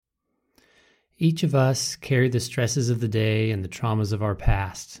Each of us carry the stresses of the day and the traumas of our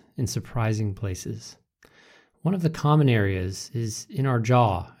past in surprising places. One of the common areas is in our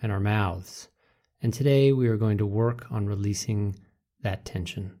jaw and our mouths, and today we are going to work on releasing that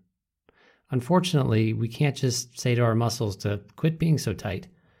tension. Unfortunately, we can't just say to our muscles to quit being so tight.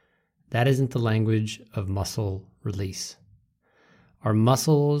 That isn't the language of muscle release. Our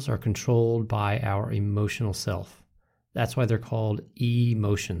muscles are controlled by our emotional self. That's why they're called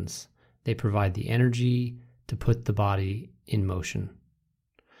emotions. They provide the energy to put the body in motion.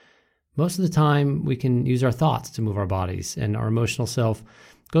 Most of the time, we can use our thoughts to move our bodies, and our emotional self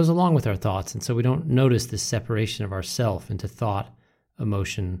goes along with our thoughts, and so we don't notice this separation of ourself into thought,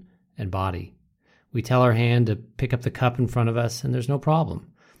 emotion, and body. We tell our hand to pick up the cup in front of us, and there's no problem.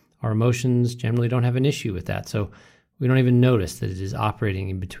 Our emotions generally don't have an issue with that, so we don't even notice that it is operating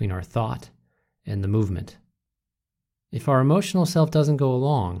in between our thought and the movement. If our emotional self doesn't go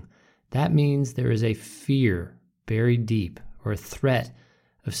along, that means there is a fear buried deep or a threat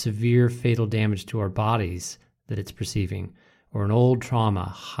of severe fatal damage to our bodies that it's perceiving, or an old trauma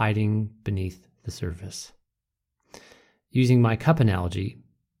hiding beneath the surface. Using my cup analogy,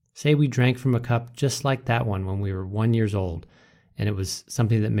 say we drank from a cup just like that one when we were 1 year old, and it was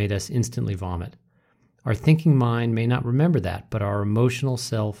something that made us instantly vomit. Our thinking mind may not remember that, but our emotional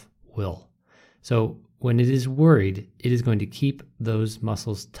self will. So when it is worried, it is going to keep those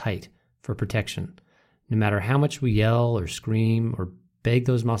muscles tight for protection. No matter how much we yell or scream or beg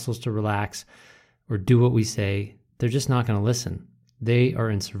those muscles to relax or do what we say, they're just not going to listen. They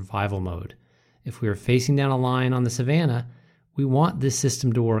are in survival mode. If we are facing down a lion on the savannah, we want this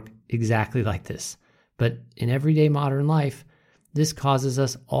system to work exactly like this. But in everyday modern life, this causes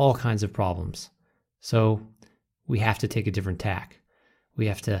us all kinds of problems. So we have to take a different tack. We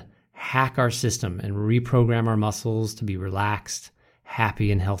have to hack our system and reprogram our muscles to be relaxed,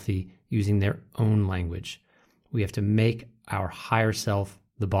 happy, and healthy using their own language. We have to make our higher self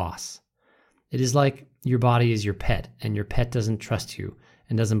the boss. It is like your body is your pet, and your pet doesn't trust you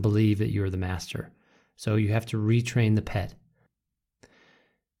and doesn't believe that you're the master. So you have to retrain the pet.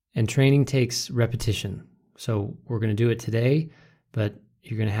 And training takes repetition. So we're going to do it today, but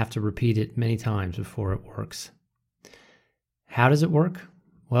you're going to have to repeat it many times before it works. How does it work?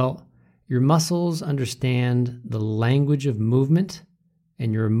 Well, your muscles understand the language of movement,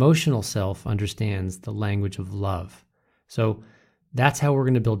 and your emotional self understands the language of love. So that's how we're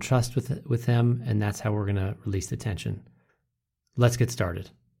going to build trust with them, and that's how we're going to release the tension. Let's get started.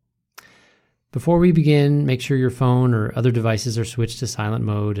 Before we begin, make sure your phone or other devices are switched to silent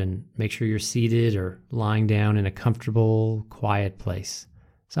mode, and make sure you're seated or lying down in a comfortable, quiet place,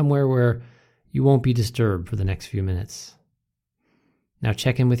 somewhere where you won't be disturbed for the next few minutes. Now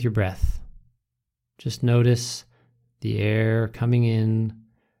check in with your breath. Just notice the air coming in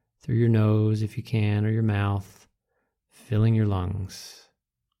through your nose if you can, or your mouth, filling your lungs.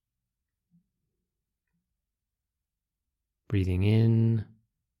 Breathing in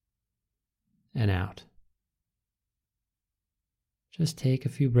and out. Just take a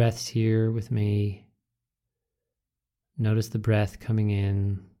few breaths here with me. Notice the breath coming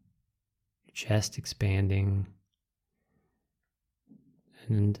in, your chest expanding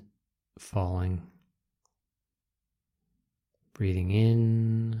and falling. Breathing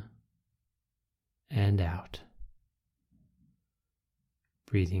in and out.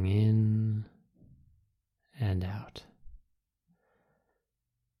 Breathing in and out.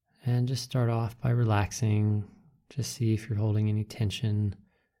 And just start off by relaxing. Just see if you're holding any tension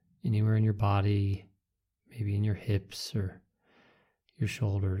anywhere in your body, maybe in your hips or your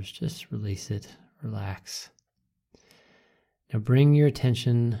shoulders. Just release it, relax. Now bring your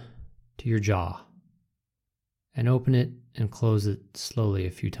attention to your jaw and open it and close it slowly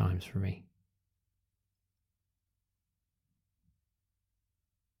a few times for me.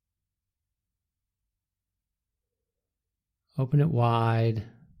 Open it wide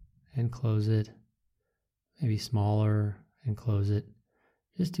and close it, maybe smaller and close it.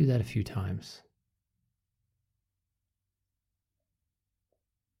 Just do that a few times.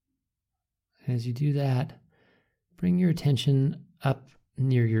 As you do that, bring your attention up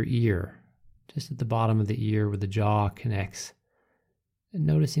near your ear, just at the bottom of the ear where the jaw connects. And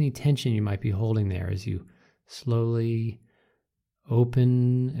notice any tension you might be holding there as you slowly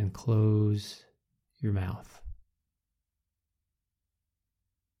open and close your mouth.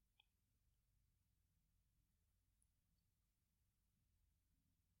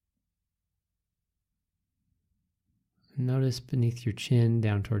 Notice beneath your chin,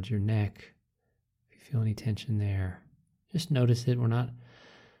 down towards your neck, if you feel any tension there. Just notice it. We're not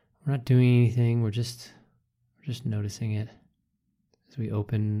doing anything. We're just noticing it as we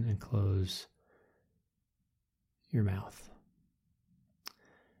open and close your mouth.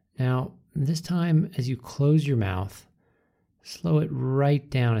 Now, this time, as you close your mouth, slow it right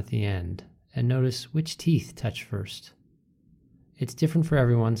down at the end and notice which teeth touch first. It's different for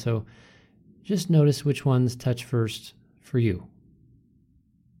everyone, so just notice which ones touch first for you.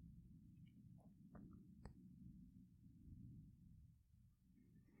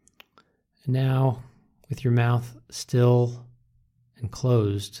 And now, with your mouth still and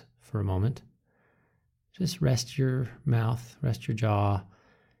closed for a moment, just rest your mouth, rest your jaw,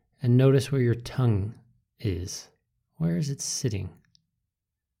 and notice where your tongue is. Where is it sitting?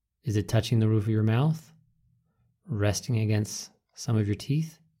 Is it touching the roof of your mouth? Resting against some of your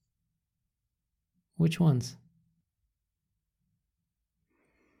teeth? Which ones?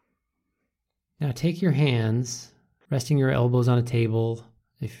 Now take your hands, resting your elbows on a table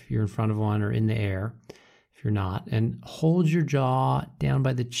if you're in front of one or in the air if you're not, and hold your jaw down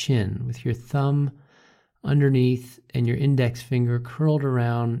by the chin with your thumb underneath and your index finger curled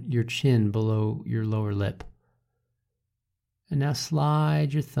around your chin below your lower lip. And now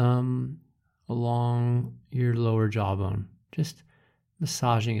slide your thumb along your lower jawbone, just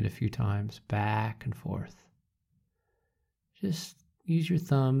massaging it a few times, back and forth. Just use your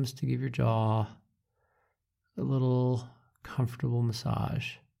thumbs to give your jaw a little comfortable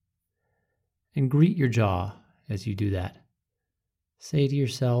massage. And greet your jaw as you do that. Say to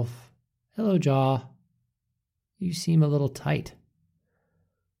yourself, "Hello, jaw. You seem a little tight.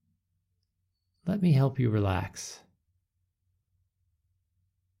 Let me help you relax.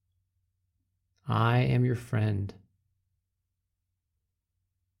 I am your friend."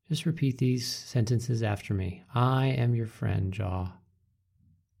 Just repeat these sentences after me. I am your friend, jaw.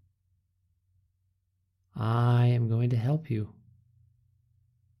 I am going to help you.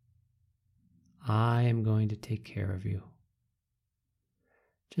 I am going to take care of you.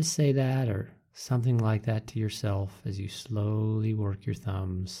 Just say that or something like that to yourself as you slowly work your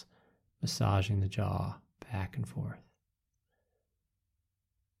thumbs, massaging the jaw back and forth.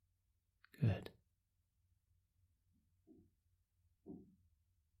 Good.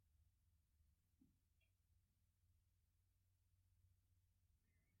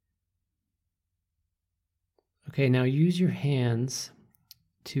 Okay, now use your hands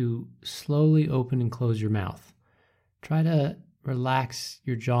to slowly open and close your mouth. Try to relax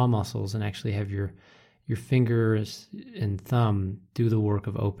your jaw muscles and actually have your fingers and thumb do the work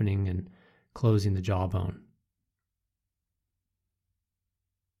of opening and closing the jawbone.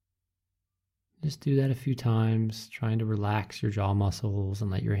 Just do that a few times, trying to relax your jaw muscles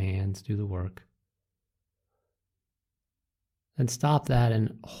and let your hands do the work. Then stop that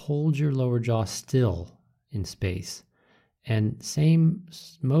and hold your lower jaw still in space. And same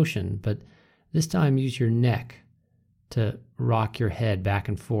motion, but this time use your neck to rock your head back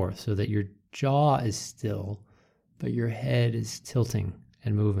and forth so that your jaw is still, but your head is tilting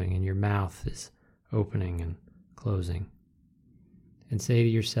and moving and your mouth is opening and closing. And say to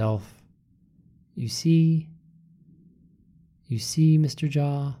yourself, you see, Mr.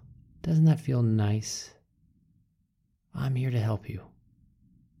 Jaw, doesn't that feel nice? I'm here to help you,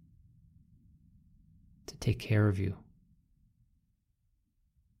 to take care of you,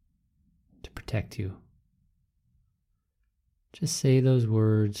 to protect you. Just say those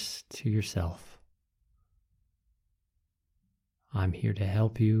words to yourself. I'm here to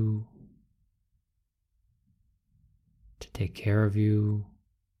help you, to take care of you,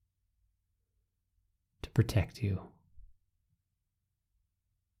 to protect you.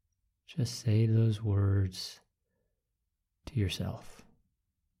 Just say those words to yourself.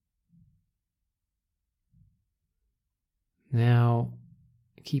 Now,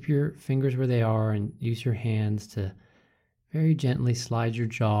 keep your fingers where they are and use your hands to very gently slide your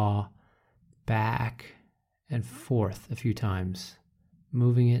jaw back and forth a few times,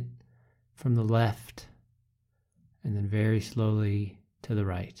 moving it from the left and then very slowly to the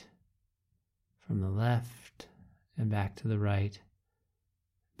right. From the left and back to the right,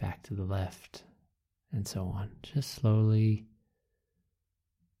 back to the left, and so on. Just slowly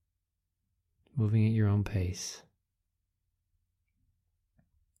moving at your own pace.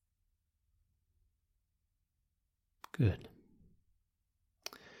 Good.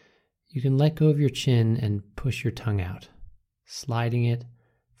 You can let go of your chin and push your tongue out, sliding it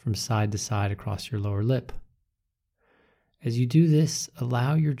from side to side across your lower lip. As you do this,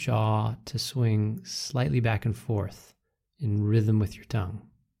 allow your jaw to swing slightly back and forth in rhythm with your tongue.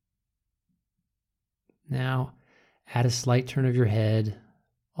 Now, add a slight turn of your head,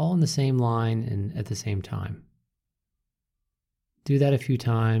 all in the same line and at the same time. Do that a few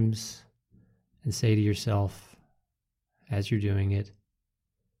times and say to yourself, as you're doing it,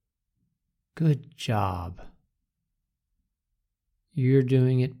 good job. You're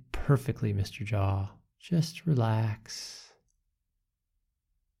doing it perfectly, Mr. Jaw. Just relax.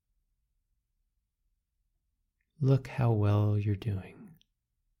 Look how well you're doing.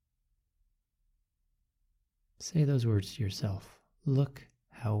 Say those words to yourself. Look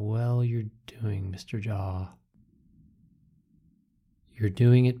how well you're doing, Mr. Jaw. You're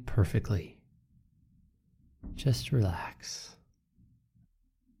doing it perfectly. Just relax.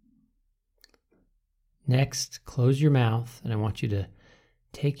 Next, close your mouth, and I want you to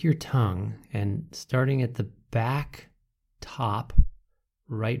take your tongue and starting at the back top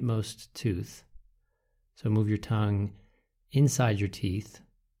rightmost tooth. So move your tongue inside your teeth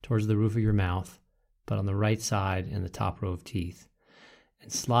towards the roof of your mouth, but on the right side in the top row of teeth.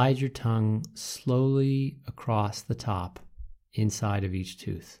 And slide your tongue slowly across the top inside of each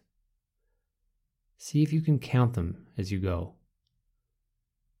tooth. See if you can count them as you go.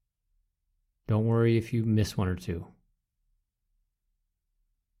 Don't worry if you miss one or two.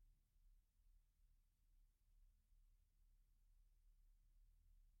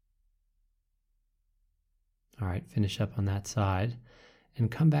 All right, finish up on that side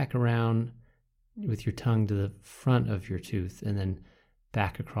and come back around with your tongue to the front of your tooth and then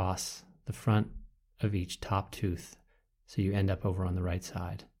back across the front of each top tooth so you end up over on the right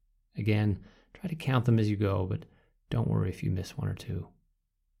side. Again, try to count them as you go, but don't worry if you miss one or two.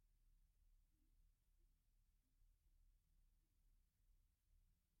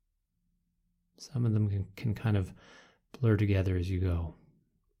 Some of them can kind of blur together as you go.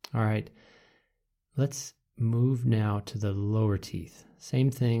 All right, let's move now to the lower teeth. Same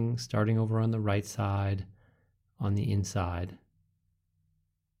thing, starting over on the right side, on the inside.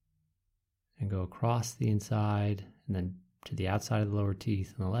 And go across the inside, and then to the outside of the lower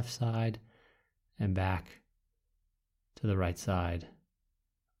teeth on the left side, and back to the right side,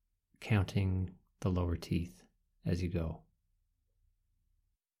 counting the lower teeth as you go.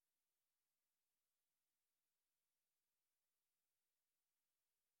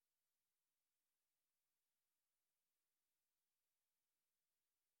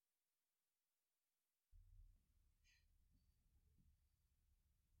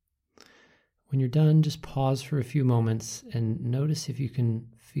 When you're done, just pause for a few moments and notice if you can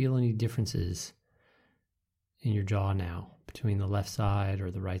feel any differences in your jaw now between the left side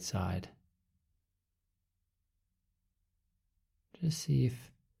or the right side. Just see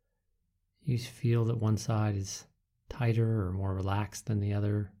if you feel that one side is tighter or more relaxed than the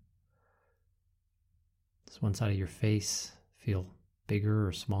other. Does one side of your face feel bigger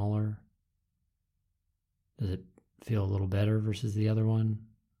or smaller? Does it feel a little better versus the other one?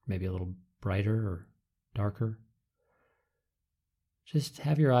 Maybe a little brighter or darker? Just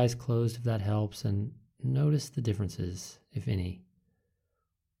have your eyes closed if that helps and notice the differences, if any.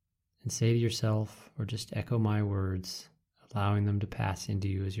 And say to yourself, or just echo my words, allowing them to pass into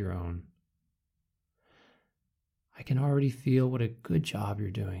you as your own. I can already feel what a good job you're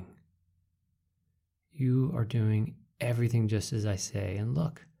doing. You are doing everything just as I say, and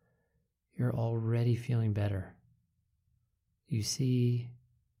look, you're already feeling better. You see,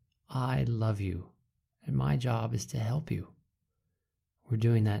 I love you, and my job is to help you. We're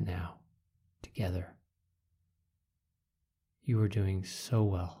doing that now, together. You are doing so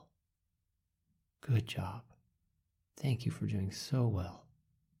well. Good job. Thank you for doing so well.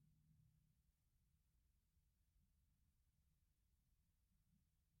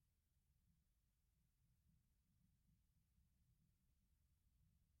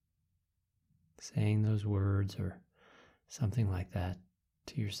 Saying those words or something like that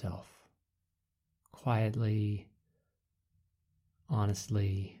to yourself. Quietly,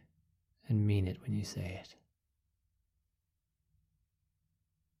 honestly, and mean it when you say it.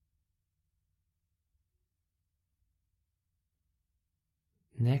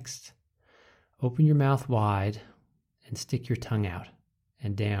 Next, open your mouth wide and stick your tongue out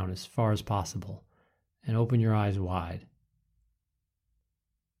and down as far as possible, and open your eyes wide.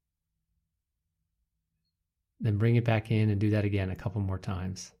 Then bring it back in and do that again a couple more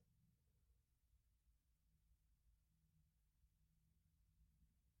times.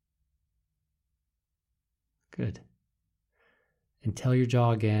 Good. And tell your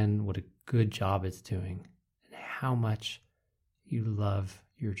jaw again what a good job it's doing and how much you love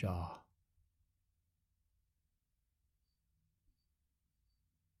your jaw.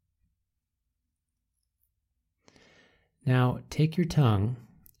 Now take your tongue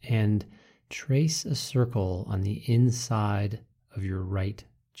and trace a circle on the inside of your right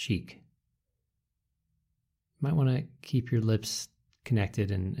cheek. You might want to keep your lips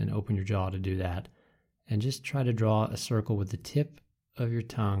connected and open your jaw to do that. And just try to draw a circle with the tip of your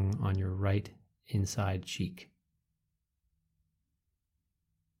tongue on your right inside cheek.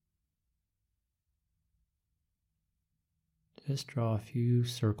 Just draw a few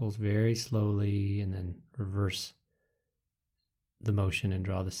circles very slowly and then reverse the motion and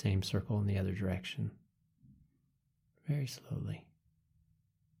draw the same circle in the other direction. Very slowly.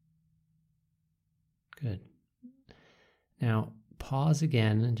 Good. Now pause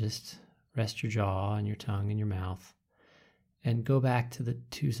again and just rest your jaw and your tongue and your mouth and go back to the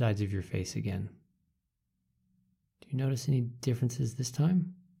two sides of your face again. Do you notice any differences this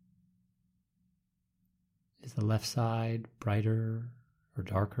time? Is the left side brighter or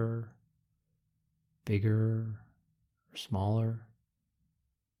darker, bigger or smaller,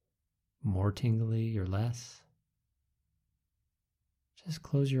 more tingly or less? Just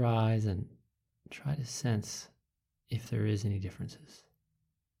close your eyes and try to sense if there is any differences.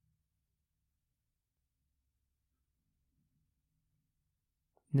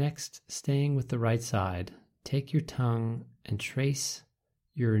 Next, staying with the right side, take your tongue and trace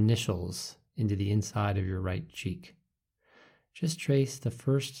your initials into the inside of your right cheek. Just trace the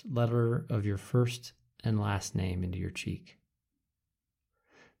first letter of your first and last name into your cheek.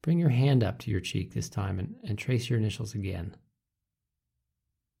 Bring your hand up to your cheek this time and trace your initials again.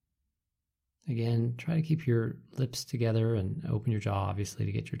 Again, try to keep your lips together and open your jaw, obviously,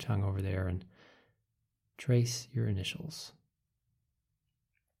 to get your tongue over there and trace your initials.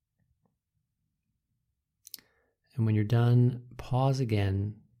 And when you're done, pause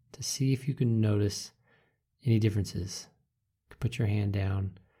again to see if you can notice any differences. You can put your hand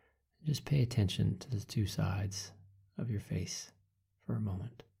down and just pay attention to the two sides of your face for a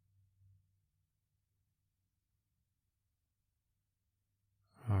moment.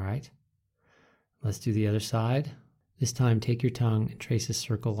 All right, let's do the other side. This time, take your tongue and trace a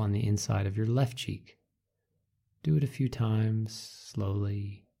circle on the inside of your left cheek. Do it a few times,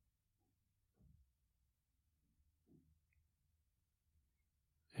 slowly.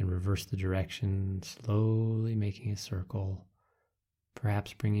 And reverse the direction, slowly making a circle,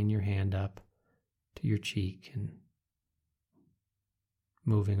 perhaps bringing your hand up to your cheek and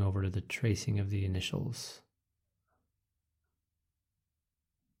moving over to the tracing of the initials.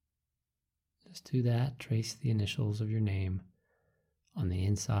 Just do that, trace the initials of your name on the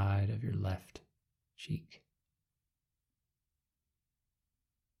inside of your left cheek.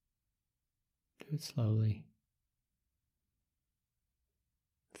 Do it slowly.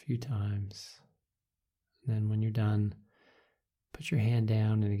 Few times. And then when you're done, put your hand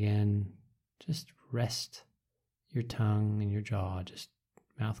down and again, just rest your tongue and your jaw, just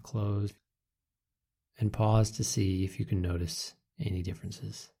mouth closed, and pause to see if you can notice any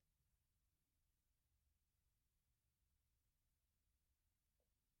differences.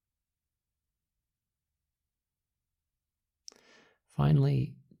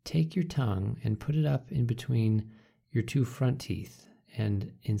 Finally, take your tongue and put it up in between your two front teeth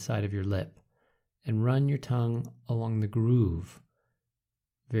and inside of your lip, and run your tongue along the groove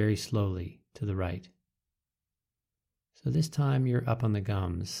very slowly to the right. So this time you're up on the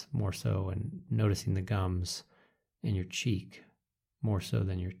gums more so and noticing the gums in your cheek more so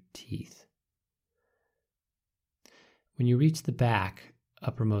than your teeth. When you reach the back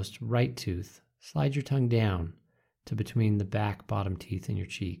uppermost right tooth, slide your tongue down to between the back bottom teeth in your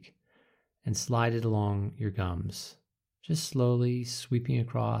cheek and slide it along your gums. Just slowly sweeping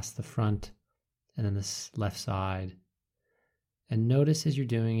across the front and then the left side. And notice as you're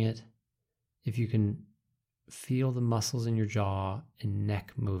doing it, if you can feel the muscles in your jaw and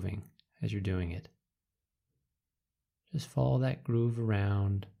neck moving as you're doing it. Just follow that groove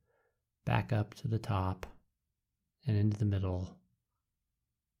around, back up to the top and into the middle.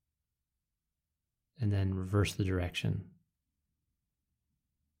 And then reverse the direction.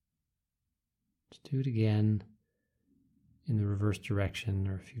 Just do it again in the reverse direction,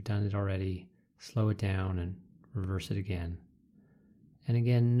 or if you've done it already, slow it down and reverse it again. And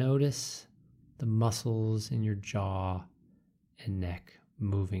again, notice the muscles in your jaw and neck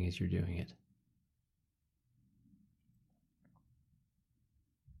moving as you're doing it.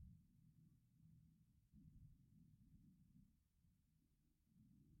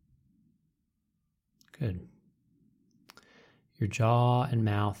 Good. Your jaw and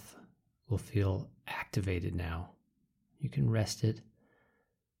mouth will feel activated now. You can rest it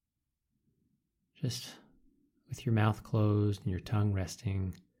just with your mouth closed and your tongue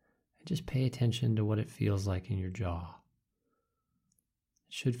resting, and just pay attention to what it feels like in your jaw.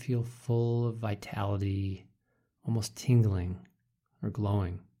 It should feel full of vitality, almost tingling or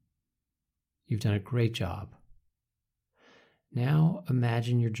glowing. You've done a great job. Now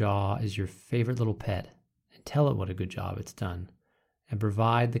imagine your jaw is your favorite little pet and tell it what a good job it's done, and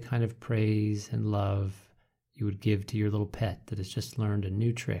provide the kind of praise and love you would give to your little pet that has just learned a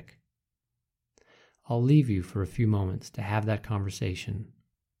new trick. I'll leave you for a few moments to have that conversation,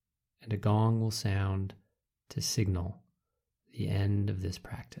 and a gong will sound to signal the end of this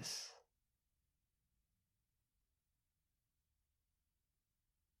practice.